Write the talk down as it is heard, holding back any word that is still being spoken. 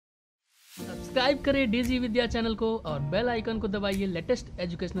Subscribe करें DG विद्या channel को और बेल आइकन को दबाइए लेटेस्ट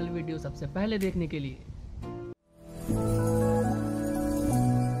एजुकेशनल वीडियो सबसे पहले देखने के लिए।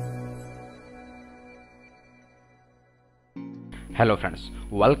 Hello friends,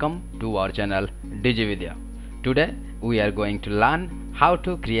 welcome to our channel DG Vidya. Today we are going to learn how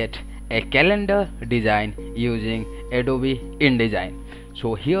to create a calendar design using Adobe InDesign.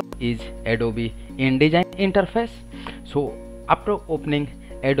 So here is Adobe InDesign interface. So after opening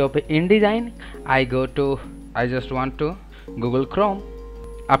Adobe InDesign, I just want to Google Chrome.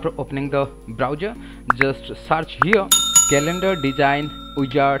 After opening the browser, just search here calendar design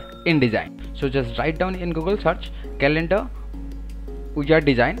wizard InDesign. So just write down in Google search calendar wizard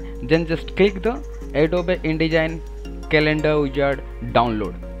design, then just click the Adobe InDesign calendar wizard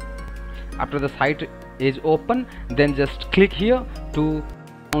download. After the site is open, then just click here to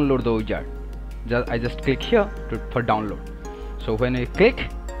download the wizard. I just click here for download. So when you click,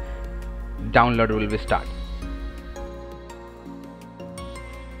 download will be start.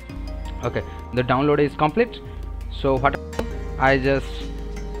 Okay, the download is complete. So what I just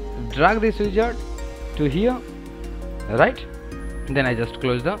drag this wizard to here, right? Then I just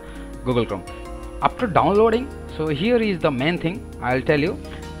close the Google Chrome. After downloading, so here is the main thing I'll tell you.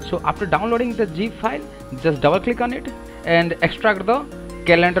 So after downloading the zip file, just double click on it and extract the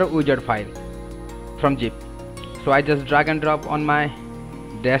calendar wizard file from zip. So I just drag and drop on my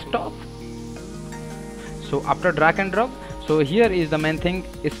desktop. So after drag and drop, so here is the main thing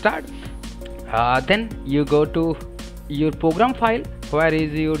start. Then you go to your program file, where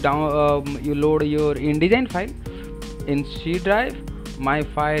is you load your InDesign file in C drive. My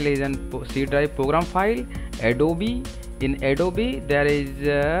file is in C drive program file, Adobe. In Adobe there is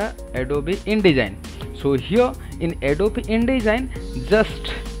Adobe InDesign. So here in Adobe InDesign,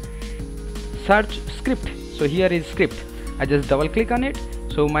 just search script. So here is script. I just double click on it.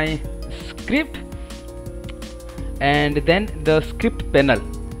 So my script, and then the script panel,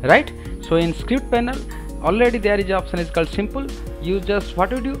 right? So in script panel already there is option is called simple. You just what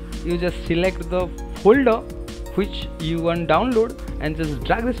you do, you just select the folder which you want download and just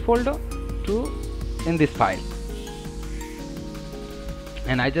drag this folder to in this file,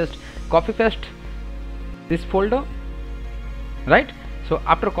 and I just copy paste this folder, right? So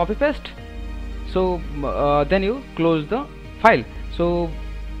after copy paste, so then you close the file. So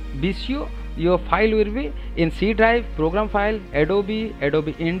be sure your file will be in C drive program file, Adobe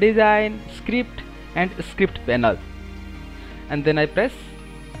InDesign, script and script panel, and then I press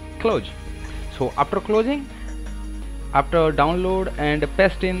close. So after closing, after download and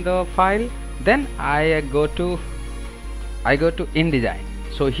paste in the file, then I go to InDesign.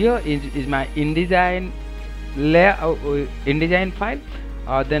 So here is my InDesign InDesign file.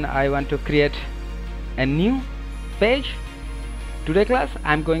 Then I want to create a new page. Today class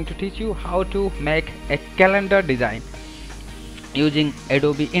I am going to teach you how to make a calendar design using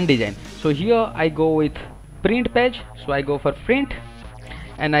Adobe InDesign. So here I go with print page. So I go for print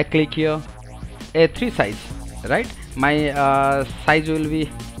and I click here A3 size, right? My size will be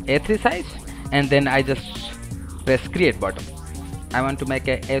A3 size, and then I just press create button. I want to make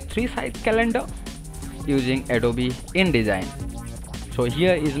a A3 size calendar using Adobe InDesign. So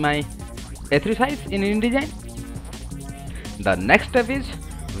here is my A3 size in InDesign. The next step is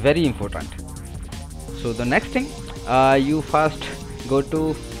very important. So the next thing, you first go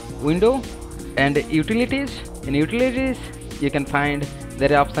to window and utilities. In utilities you can find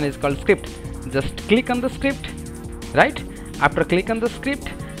there option is called script. Just click on the script, right? After click on the script,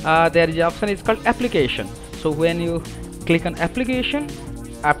 there is option is called application. So when you click on application,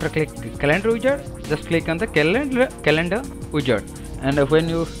 after click calendar wizard, just click on the calendar wizard, and when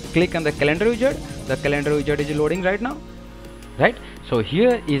you click on the calendar wizard is loading right now, right? So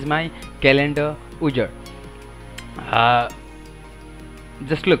here is my calendar wizard.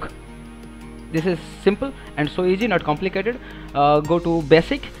 Just look, this is simple and so easy, not complicated. Go to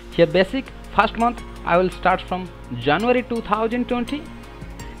basic. Here basic, first month I will start from January 2020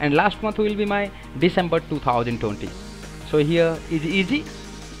 and last month will be my December 2020. So here is easy,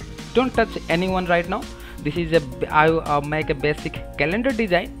 don't touch anyone right now. This is I make a basic calendar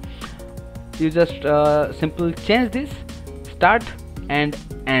design. You just simple change this start and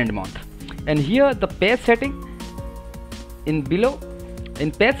end month, and here the page setting in below.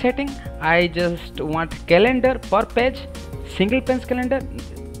 In page setting I just want calendar per page, single page calendar.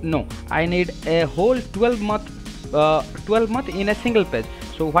 No, I need a whole 12 month in a single page.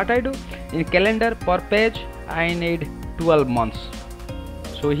 So what I do, in calendar per page I need 12 months.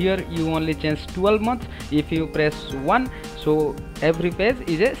 So here you only change 12 months. If you press 1, so every page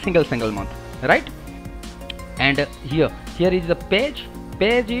is a single month, right? And here is the page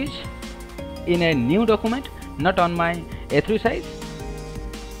is in a new document, not on my A3 size.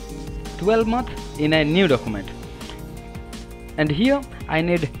 12 month in a new document, and here I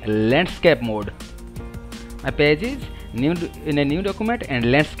need landscape mode. My page is new in a new document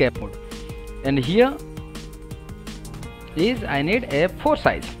and landscape mode, and here is I need a A4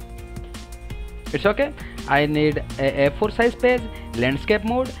 size. It's okay. I need a A4 size page, landscape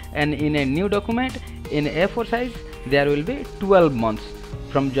mode, and in a new document in A4 size there will be 12 months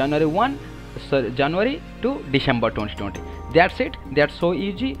from January to December 2020. That's it. That's so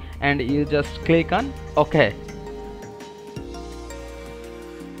easy, and you just click on OK.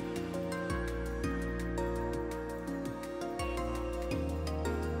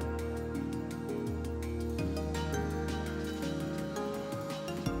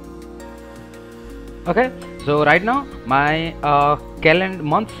 Okay, so right now my calendar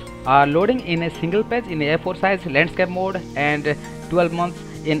months are loading in a single page in A4 size, landscape mode, and 12 months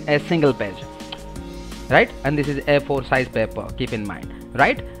in a single page, right? And this is A4 size paper, keep in mind,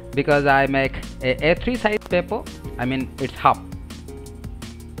 right? Because I make a A3 size paper, I mean it's half.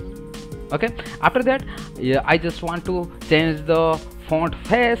 Okay, after that I just want to change the font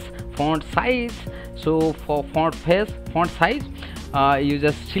face, font size. So for font face, font size, you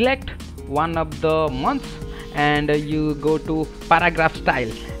just select one of the months and you go to paragraph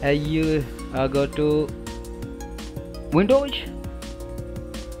style. You go to Windows,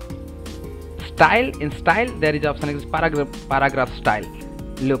 style. In style there is option is paragraph style.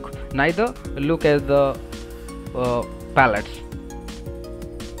 Look, neither look at the palettes.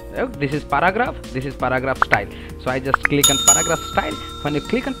 This is paragraph, this is paragraph style. So I just click on paragraph style. When you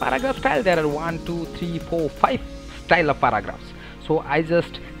click on paragraph style, there are 1 2 3 4 5 style of paragraphs. So I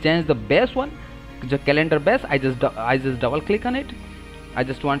just change the base one, the calendar base. I just double click on it. I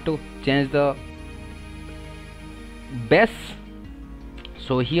just want to change the base.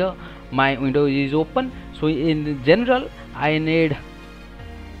 So here my window is open. So in general I need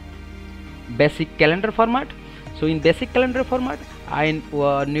basic calendar format. So in basic calendar format I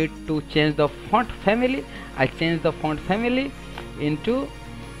need to change the font family. I change the font family into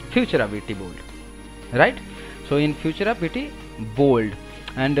Futurability bold, right? So in Futurability bold,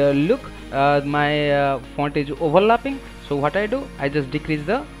 and look, my font is overlapping. So what I do, I just decrease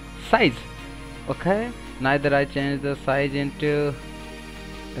the size. Okay, neither I change the size into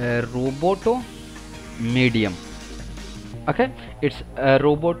Roboto medium. Okay, it's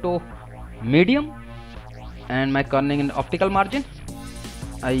Roboto medium, and my kerning in optical margin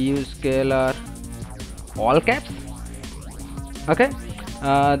I use scalar all caps. Okay,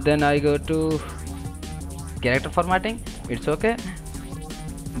 then I go to character formatting, it's okay.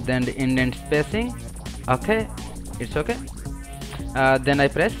 Then the indent spacing, okay, it's okay. Then I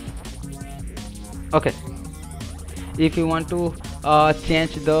press okay. If you want to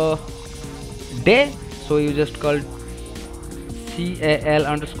change the day, so you just call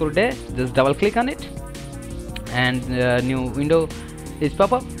cal_day, just double click on it, and new window is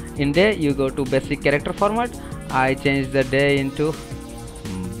pop up. In day you go to basic character format. I change the day into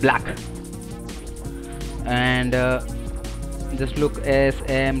black, and just look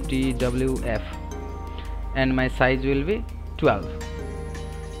SMTWF, and my size will be 12.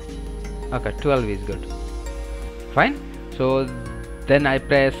 Okay, 12 is good, fine. So then I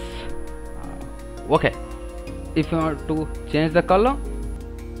press okay. If you want to change the color,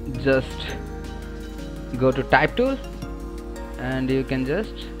 just go to type tool and you can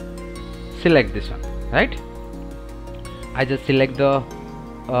just select this one, right? I just select the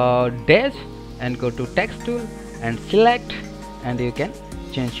days and go to text tool and select, and you can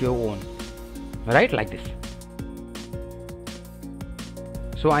change your own, right, like this.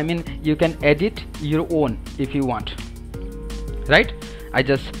 So I mean you can edit your own if you want, right? I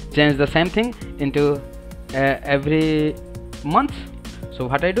just change the same thing into every month. So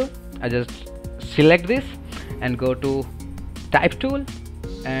what I do, I just select this and go to type tool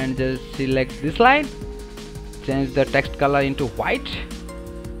and just select this line, change the text color into white,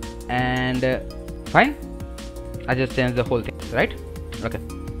 and fine. I just change the whole thing, right? Okay.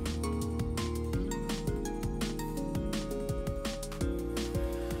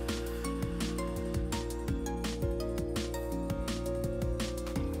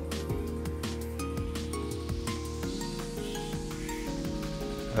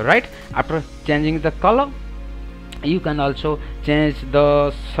 Right, after changing the color, you can also change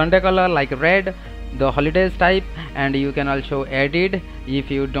the Sunday color like red, the holidays type, and you can also edit. If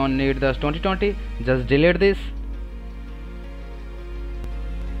you don't need the 2020, just delete this,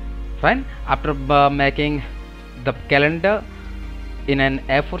 fine. After making the calendar in an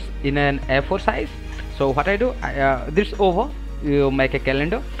A4 size, so what I do, this over, you make a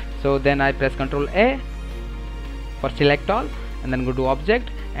calendar. So then I press Ctrl A for select all, and then go to object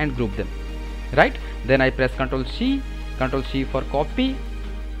and group them, right? Then I press Ctrl C for copy,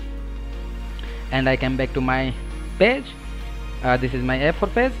 and I come back to my page. This is my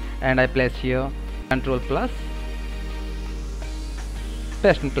A4 page, and I place here Ctrl plus,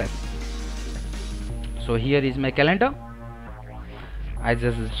 paste in place. So here is my calendar. I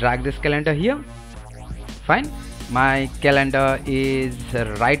just drag this calendar here. Fine, my calendar is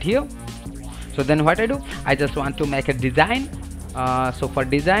right here. So then what I do, I just want to make a design. So for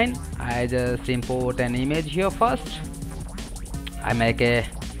design, I just import an image here first. I make a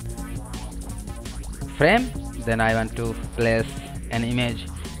frame, then I want to place an image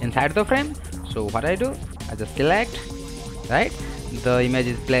inside the frame. So what I do, I just select, right? The image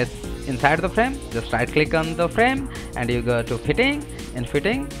is placed inside the frame. Just right click on the frame and you go to fitting. In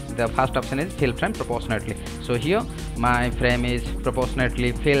fitting, the first option is fill frame proportionately. So here my frame is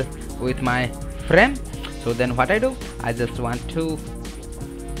proportionately filled with my frame. So then what I do, I just want to,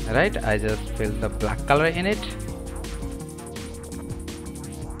 right, I just fill the black color in it.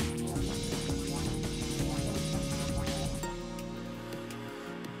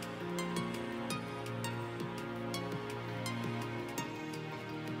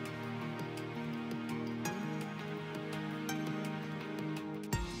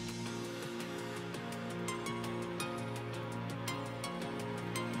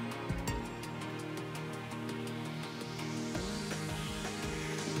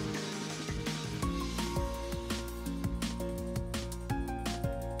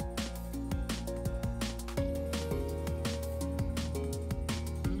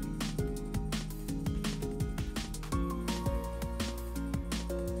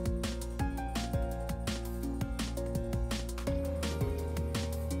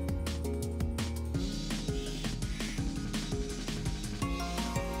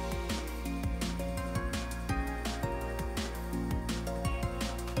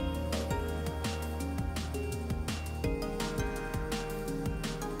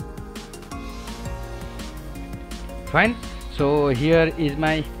 Fine, so here is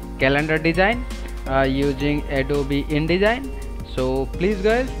my calendar design using Adobe InDesign. So please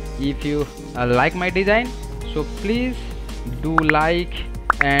guys, if you like my design, so please do like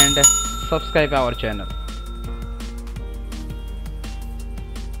and subscribe our channel.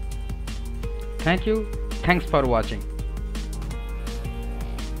 Thank you, thanks for watching.